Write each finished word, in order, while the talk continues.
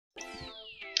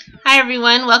Hi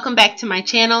everyone, welcome back to my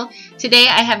channel. Today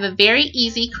I have a very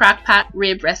easy crockpot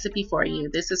rib recipe for you.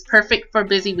 This is perfect for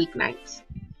busy weeknights.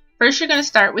 First you're going to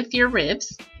start with your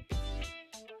ribs.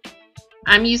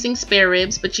 I'm using spare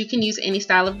ribs, but you can use any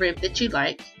style of rib that you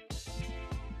like.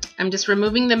 I'm just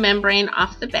removing the membrane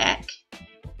off the back.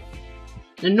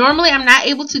 Now, normally I'm not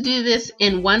able to do this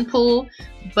in one pull,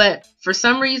 but for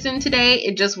some reason today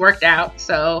it just worked out,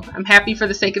 so I'm happy for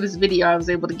the sake of this video I was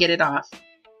able to get it off.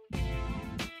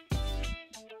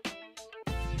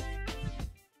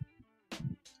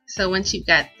 So once you've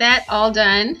got that all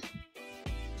done,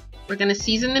 we're going to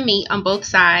season the meat on both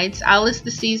sides. I'll list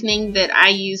the seasoning that I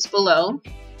use below,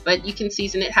 but you can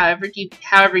season it however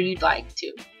you'd like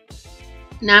to.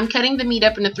 Now I'm cutting the meat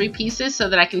up into 3 pieces so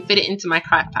that I can fit it into my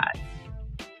crock pot.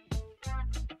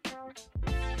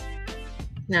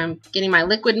 Now I'm getting my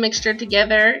liquid mixture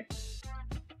together,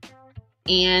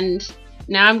 and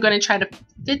now I'm going to try to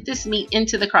fit this meat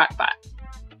into the crock pot.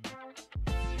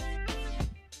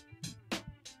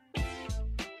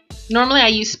 Normally I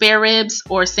use spare ribs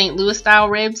or St. Louis style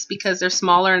ribs because they're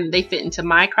smaller and they fit into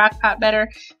my crock pot better,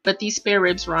 but these spare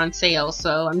ribs were on sale,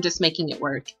 so I'm just making it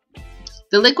work.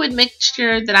 The liquid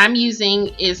mixture that I'm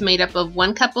using is made up of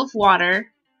 1 cup of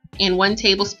water and 1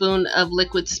 tablespoon of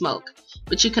liquid smoke,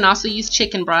 but you can also use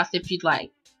chicken broth if you'd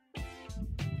like.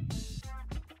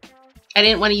 I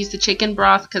didn't want to use the chicken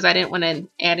broth because I didn't want to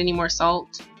add any more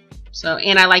salt,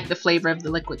 and I like the flavor of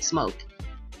the liquid smoke.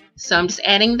 So I'm just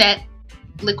adding that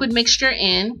liquid mixture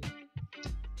in,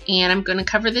 and I'm going to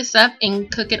cover this up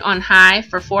and cook it on high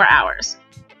for 4 hours.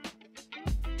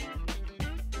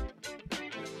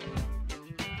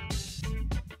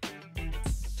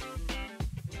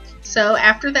 So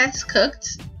after that's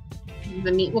cooked,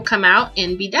 the meat will come out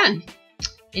and be done,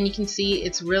 and you can see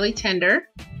it's really tender.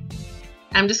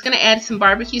 I'm just going to add some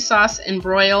barbecue sauce and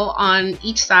broil on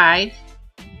each side.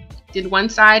 Did one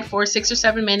side for 6 or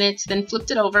 7 minutes, then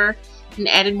flipped it over and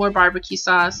added more barbecue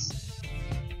sauce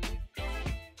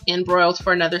and broiled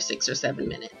for another 6 or 7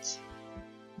 minutes.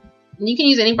 And you can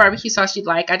use any barbecue sauce you'd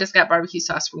like. I just got barbecue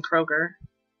sauce from Kroger.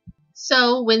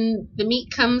 So when the meat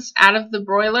comes out of the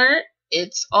broiler,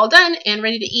 it's all done and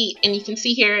ready to eat. And you can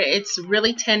see here it's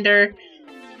really tender.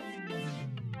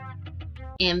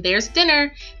 And there's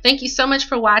dinner. Thank you so much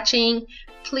for watching.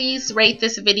 Please rate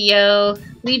this video,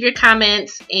 leave your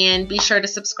comments, and be sure to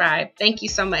subscribe. Thank you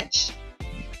so much.